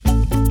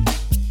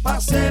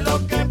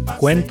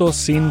Cuentos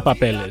sin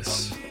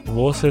papeles,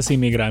 voces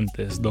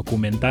inmigrantes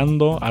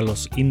documentando a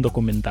los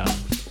indocumentados.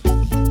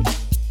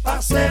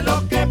 Pase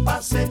lo que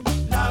pase,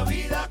 la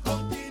vida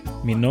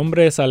continúa. Mi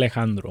nombre es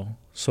Alejandro.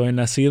 Soy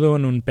nacido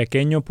en un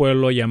pequeño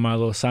pueblo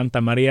llamado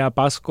Santa María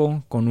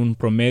Pasco con un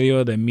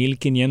promedio de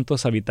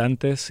 1,500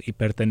 habitantes y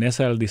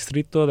pertenece al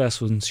distrito de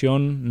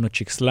Asunción,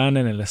 Nochixtlán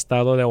en el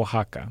estado de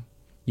Oaxaca.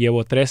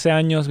 Llevo 13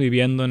 años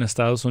viviendo en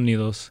Estados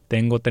Unidos,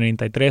 tengo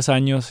 33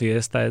 años y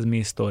esta es mi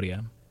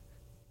historia.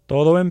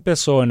 Todo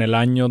empezó en el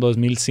año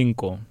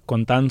 2005,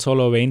 con tan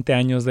solo 20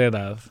 años de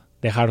edad,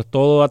 dejar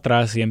todo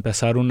atrás y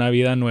empezar una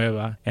vida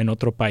nueva en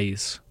otro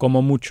país,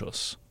 como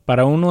muchos,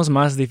 para unos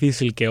más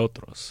difícil que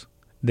otros.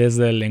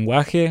 Desde el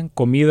lenguaje,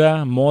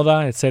 comida,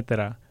 moda,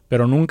 etc.,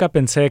 pero nunca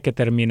pensé que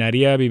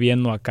terminaría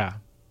viviendo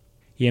acá.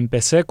 Y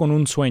empecé con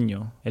un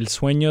sueño, el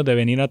sueño de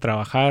venir a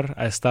trabajar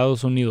a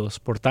Estados Unidos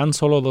por tan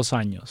solo 2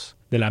 años,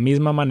 de la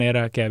misma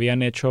manera que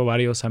habían hecho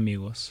varios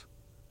amigos.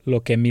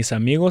 Lo que mis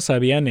amigos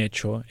habían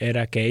hecho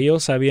era que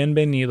ellos habían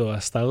venido a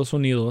Estados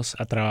Unidos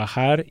a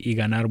trabajar y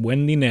ganar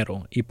buen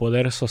dinero y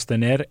poder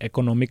sostener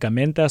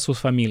económicamente a sus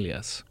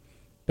familias.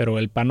 Pero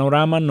el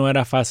panorama no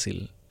era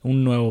fácil.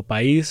 Un nuevo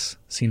país,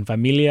 sin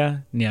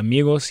familia ni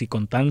amigos y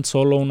con tan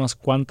solo unas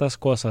cuantas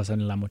cosas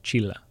en la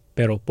mochila.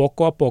 Pero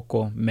poco a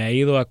poco me he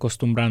ido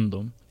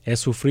acostumbrando. He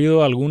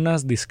sufrido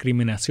algunas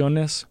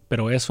discriminaciones,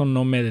 pero eso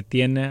no me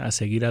detiene a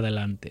seguir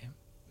adelante.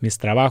 Mis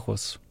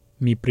trabajos.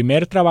 Mi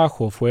primer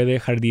trabajo fue de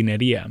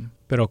jardinería,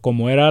 pero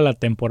como era la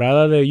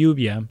temporada de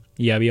lluvia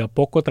y había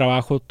poco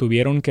trabajo,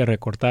 tuvieron que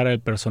recortar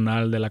el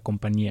personal de la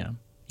compañía.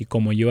 Y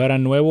como yo era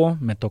nuevo,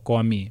 me tocó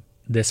a mí.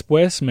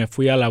 Después me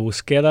fui a la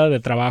búsqueda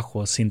de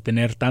trabajo sin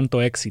tener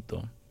tanto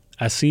éxito.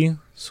 Así,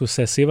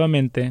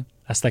 sucesivamente,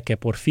 hasta que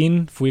por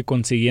fin fui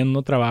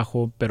consiguiendo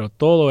trabajo, pero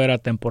todo era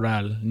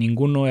temporal,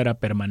 ninguno era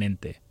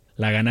permanente.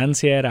 La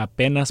ganancia era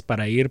apenas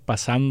para ir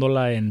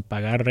pasándola en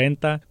pagar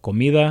renta,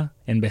 comida,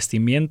 en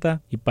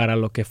vestimenta y para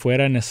lo que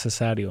fuera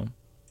necesario.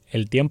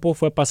 El tiempo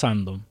fue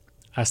pasando,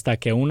 hasta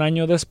que 1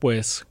 año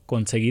después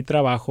conseguí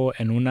trabajo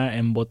en una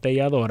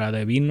embotelladora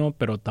de vino,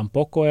 pero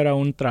tampoco era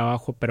un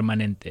trabajo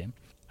permanente.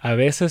 A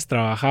veces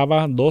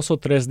trabajaba 2 o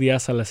 3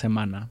 días a la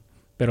semana,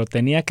 pero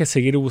tenía que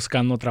seguir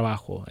buscando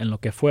trabajo, en lo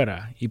que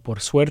fuera, y por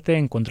suerte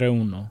encontré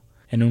uno,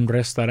 en un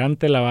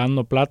restaurante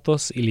lavando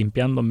platos y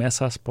limpiando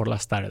mesas por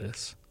las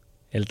tardes.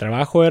 El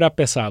trabajo era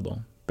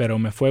pesado, pero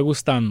me fue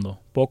gustando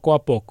poco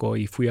a poco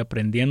y fui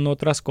aprendiendo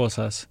otras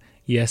cosas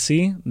y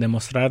así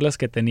demostrarles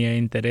que tenía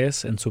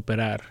interés en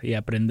superar y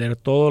aprender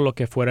todo lo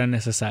que fuera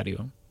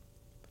necesario.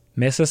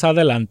 Meses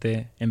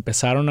adelante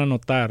empezaron a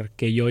notar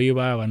que yo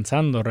iba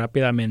avanzando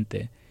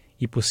rápidamente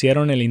y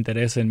pusieron el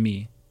interés en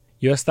mí.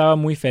 Yo estaba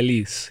muy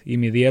feliz y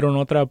me dieron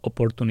otra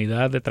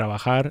oportunidad de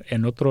trabajar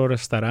en otro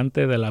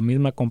restaurante de la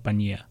misma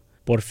compañía.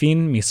 Por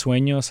fin mi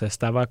sueño se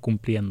estaba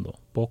cumpliendo,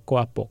 poco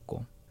a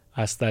poco.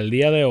 Hasta el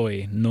día de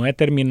hoy no he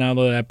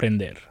terminado de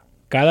aprender.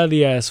 Cada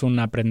día es un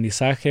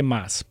aprendizaje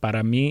más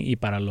para mí y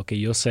para lo que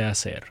yo sé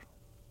hacer.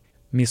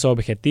 Mis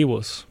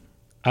objetivos.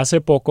 Hace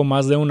poco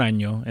más de 1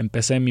 año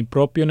empecé mi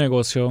propio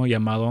negocio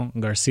llamado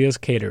García's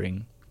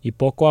Catering y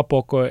poco a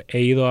poco he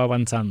ido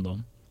avanzando.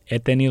 He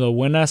tenido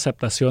buena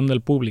aceptación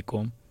del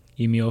público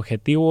y mi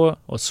objetivo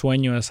o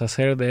sueño es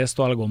hacer de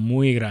esto algo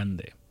muy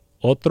grande.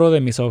 Otro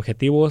de mis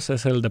objetivos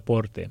es el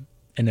deporte.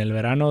 En el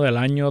verano del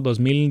año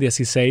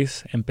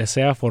 2016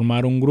 empecé a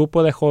formar un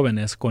grupo de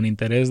jóvenes con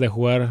interés de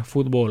jugar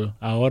fútbol.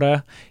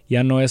 Ahora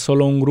ya no es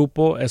solo un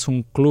grupo, es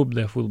un club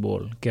de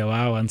fútbol que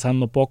va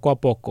avanzando poco a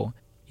poco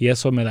y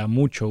eso me da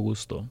mucho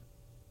gusto.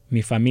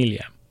 Mi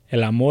familia.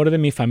 El amor de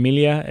mi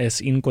familia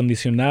es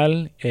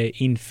incondicional e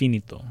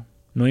infinito.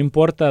 No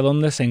importa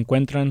dónde se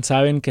encuentran,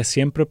 saben que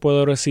siempre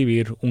puedo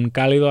recibir un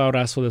cálido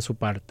abrazo de su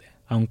parte.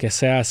 Aunque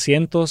sea a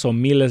cientos o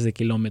miles de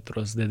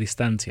kilómetros de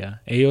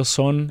distancia, ellos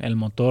son el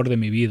motor de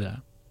mi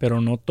vida.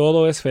 Pero no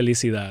todo es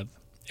felicidad.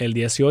 El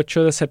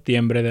 18 de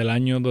septiembre del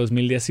año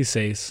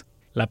 2016,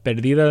 la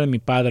pérdida de mi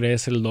padre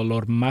es el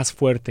dolor más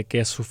fuerte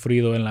que he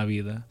sufrido en la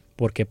vida,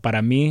 porque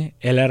para mí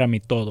él era mi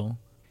todo.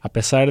 A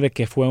pesar de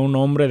que fue un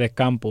hombre de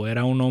campo,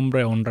 era un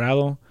hombre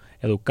honrado,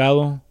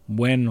 educado,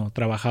 bueno,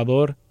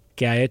 trabajador,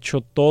 que ha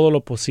hecho todo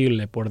lo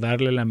posible por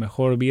darle la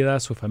mejor vida a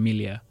su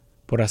familia,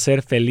 por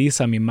hacer feliz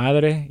a mi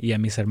madre y a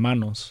mis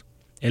hermanos.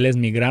 Él es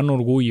mi gran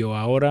orgullo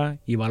ahora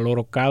y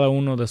valoro cada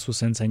una de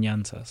sus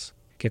enseñanzas,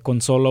 que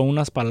con solo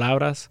unas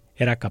palabras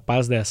era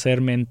capaz de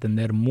hacerme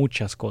entender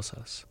muchas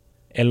cosas.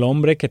 El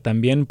hombre que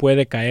también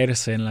puede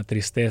caerse en la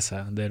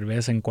tristeza de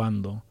vez en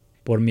cuando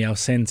por mi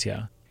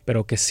ausencia,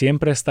 pero que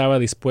siempre estaba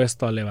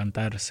dispuesto a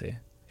levantarse.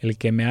 El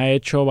que me ha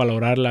hecho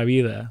valorar la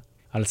vida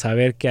al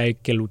saber que hay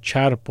que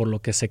luchar por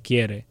lo que se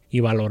quiere y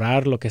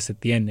valorar lo que se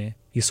tiene,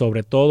 y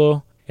sobre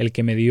todo el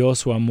que me dio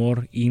su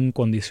amor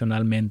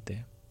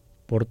incondicionalmente.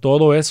 Por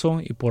todo eso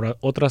y por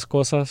otras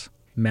cosas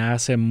me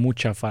hace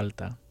mucha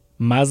falta.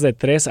 Más de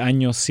 3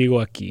 años sigo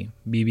aquí,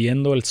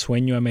 viviendo el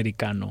sueño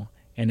americano,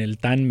 en el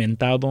tan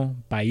mentado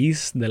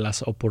país de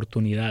las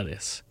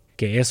oportunidades,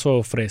 que eso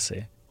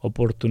ofrece.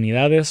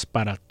 oportunidades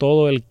para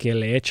todo el que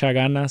le echa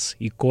ganas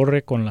y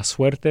corre con la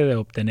suerte de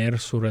obtener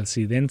su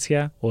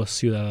residencia o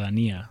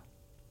ciudadanía.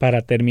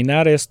 Para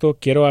terminar esto,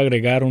 quiero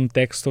agregar un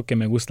texto que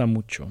me gusta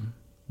mucho.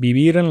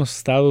 Vivir en los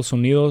Estados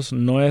Unidos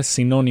no es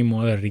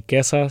sinónimo de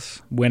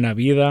riquezas, buena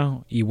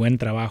vida y buen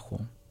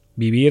trabajo.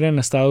 Vivir en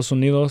Estados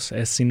Unidos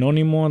es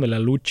sinónimo de la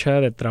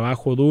lucha de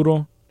trabajo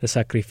duro, de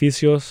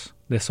sacrificios,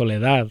 de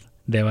soledad,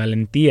 de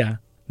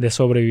valentía, de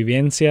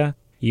sobrevivencia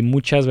y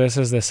muchas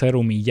veces de ser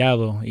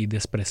humillado y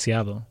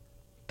despreciado.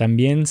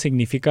 También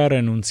significa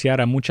renunciar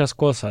a muchas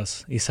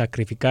cosas y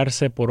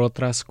sacrificarse por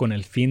otras con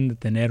el fin de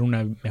tener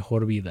una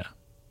mejor vida.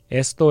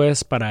 Esto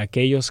es para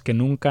aquellos que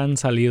nunca han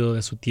salido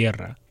de su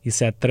tierra y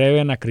se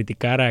atreven a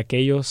criticar a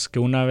aquellos que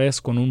una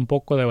vez con un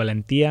poco de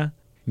valentía,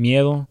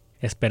 miedo,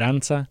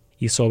 esperanza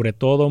y sobre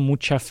todo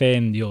mucha fe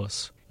en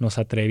Dios, nos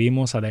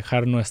atrevimos a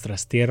dejar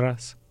nuestras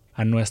tierras,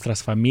 a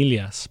nuestras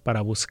familias para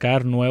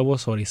buscar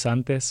nuevos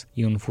horizontes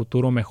y un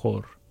futuro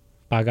mejor,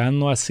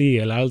 pagando así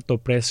el alto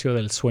precio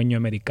del sueño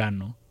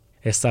americano,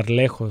 estar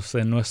lejos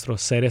de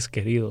nuestros seres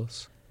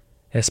queridos.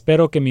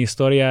 Espero que mi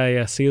historia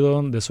haya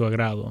sido de su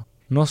agrado.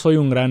 No soy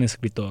un gran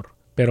escritor,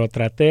 pero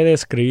traté de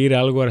escribir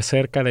algo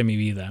acerca de mi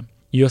vida.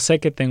 Yo sé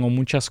que tengo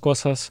muchas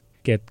cosas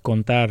que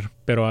contar,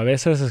 pero a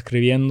veces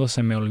escribiendo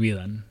se me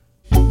olvidan.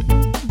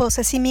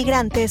 Voces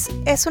Inmigrantes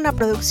es una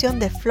producción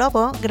de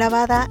Flobo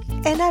grabada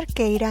en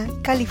Arqueira,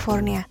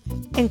 California.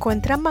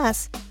 Encuentra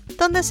más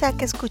donde sea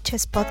que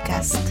escuches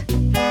podcast.